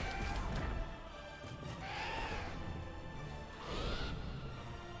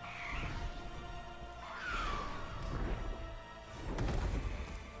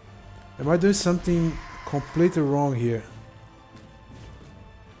 Am I doing something completely wrong here?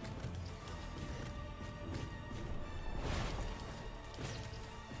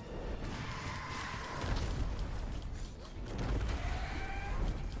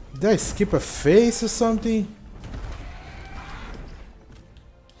 Did I skip a phase or something?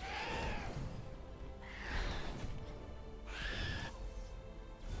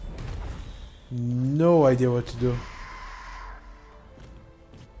 No idea what to do.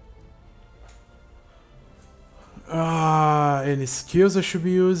 Any skills I should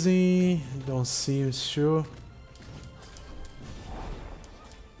be using? Don't seem sure.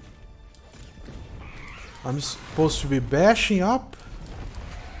 I'm supposed to be bashing up?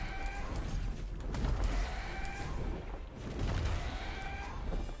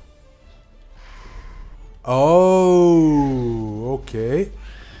 Oh, okay.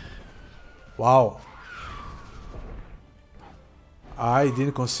 Wow. I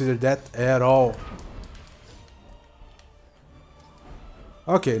didn't consider that at all.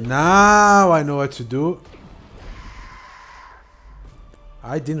 Okay, now I know what to do.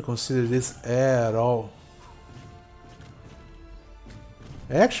 I didn't consider this at all.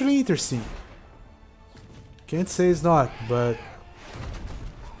 Actually interesting. Can't say it's not, but...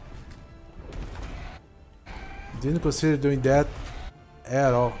 didn't consider doing that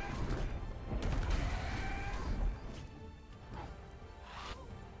at all.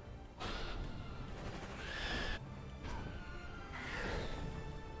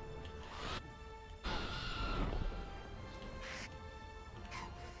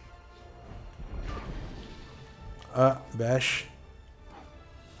 Bash.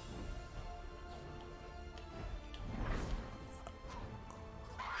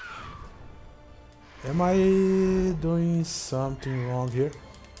 Am I doing something wrong here?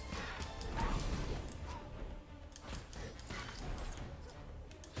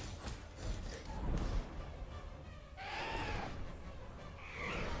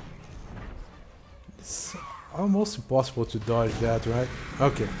 It's almost impossible to dodge that, right?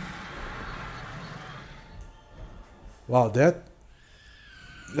 Okay. Wow, that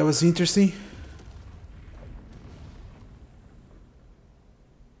was interesting.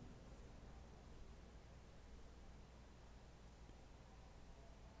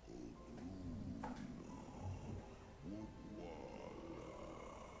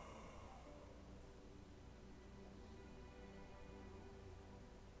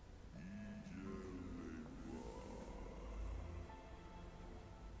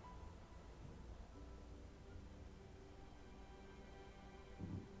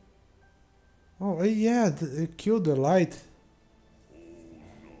 Oh, yeah, it killed the light.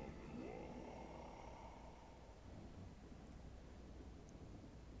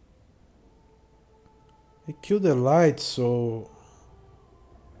 It killed the light, so...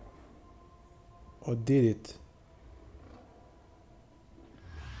 or did it?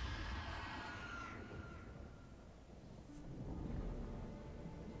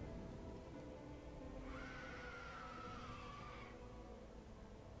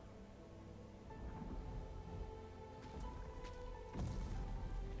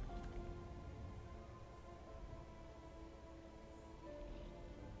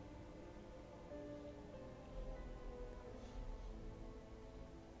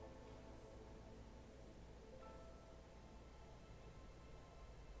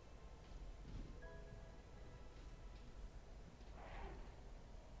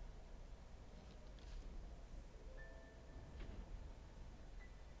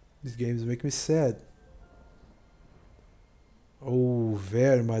 These games make me sad. Oh,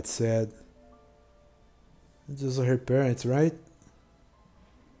 very much sad. Those are her parents, right?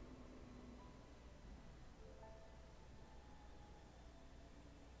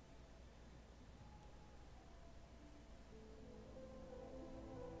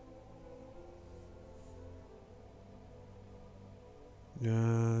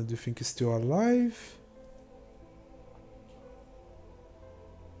 Do you think he's still alive?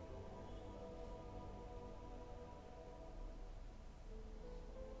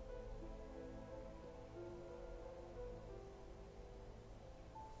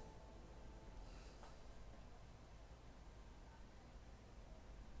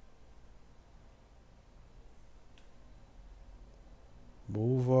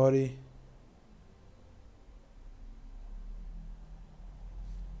 Move, Ori.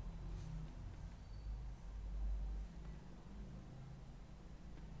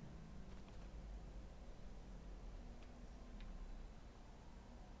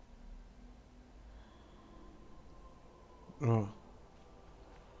 Oh,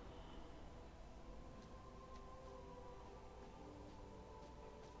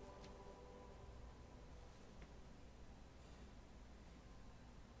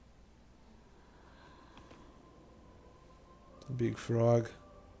 big frog.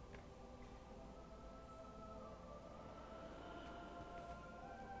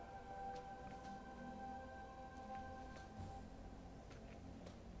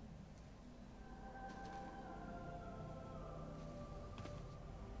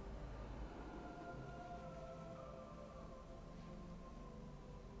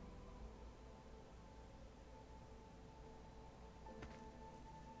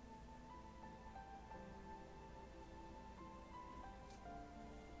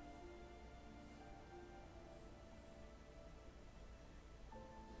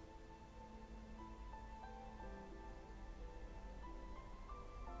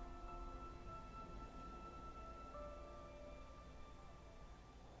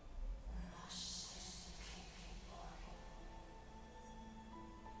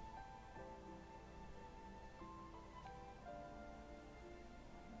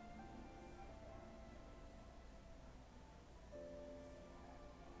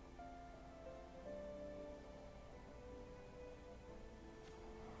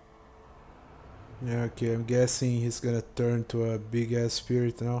 Yeah, okay, I'm guessing he's gonna turn to a big ass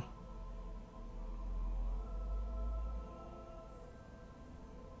spirit now.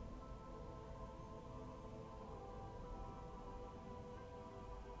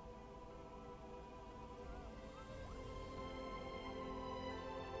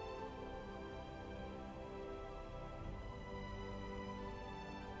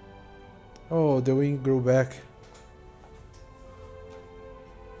 Oh, the wing grew back.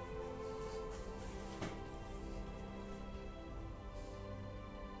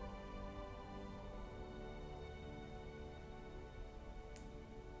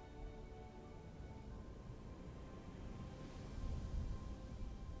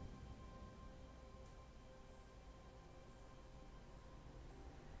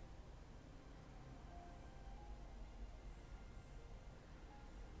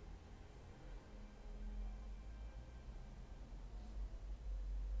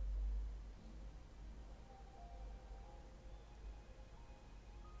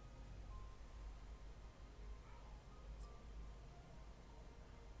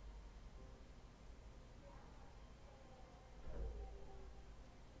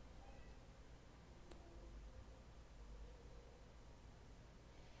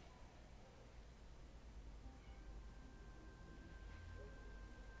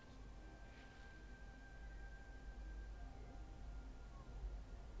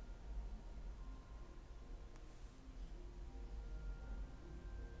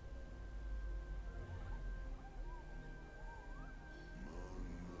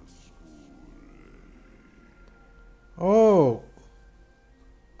 Oh,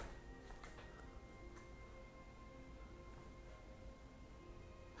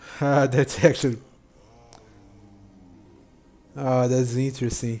 that's actually. Oh, that's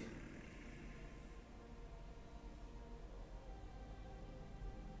interesting.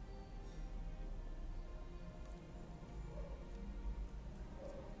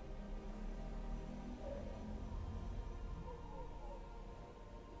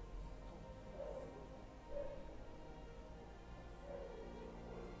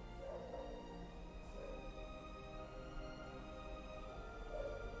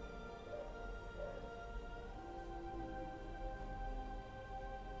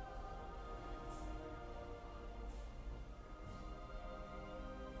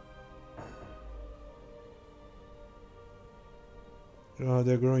 Oh,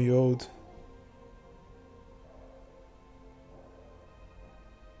 they're growing old.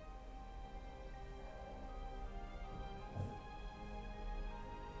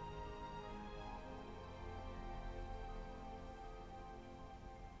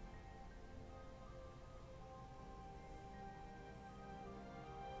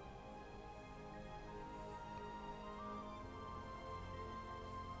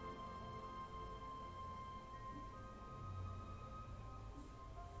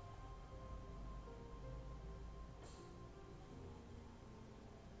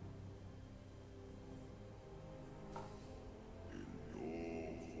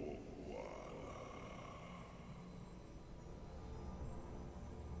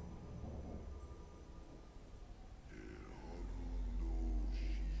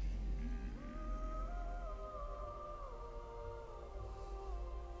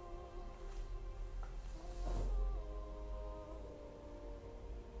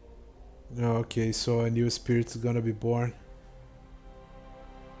 Okay, so a new spirit is gonna be born.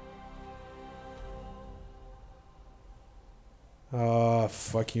 Ah,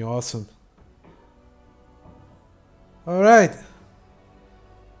 fucking awesome. Alright.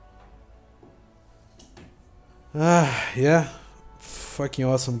 Yeah. Fucking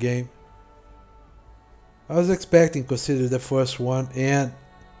awesome game. I was expecting, consider the first one, and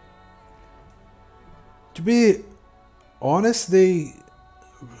to be honest, they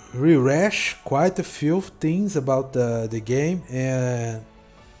rehash quite a few things about the game, and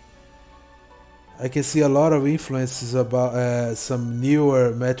I can see a lot of influences about some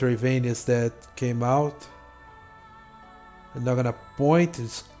newer Metroidvanias that came out. I'm not gonna point,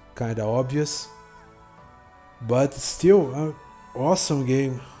 it's kinda obvious, but still an awesome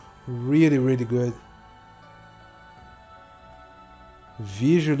game. Really, really good.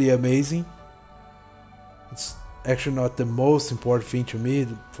 Visually amazing. It's actually not the most important thing to me.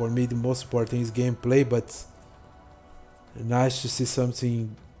 For me, the most important thing is gameplay, but nice to see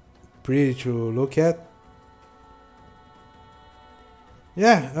something pretty to look at.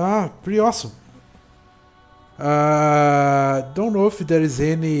 Yeah, pretty awesome. Don't know if there is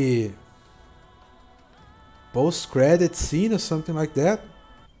any post-credit scene or something like that.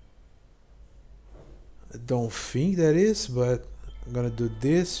 I don't think there is, but I'm gonna do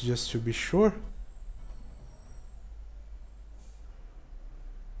this just to be sure.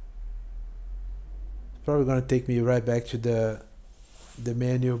 It's probably gonna take me right back to the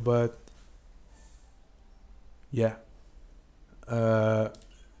menu, but yeah. The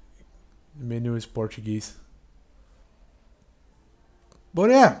menu is Portuguese. But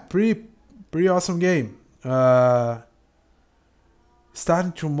yeah, pretty awesome game.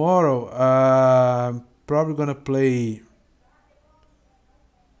 Starting tomorrow, I'm probably gonna play.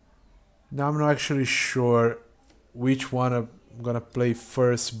 Now I'm not actually sure which one I'm gonna play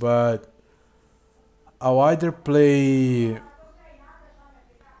first, but I'll either play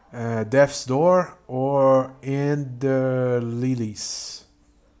Death's Door or In the Lilies.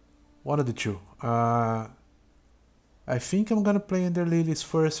 One of the two. I think I'm gonna play In the Lilies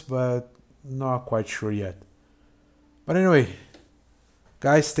first, but not quite sure yet. But anyway,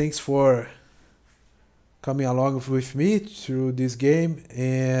 guys, thanks for coming along with me through this game,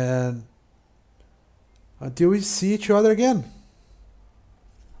 and until we see each other again,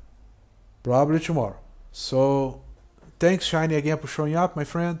 probably tomorrow. So thanks, Shiny, again for showing up, my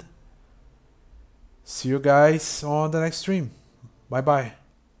friend. See you guys on the next stream. Bye bye.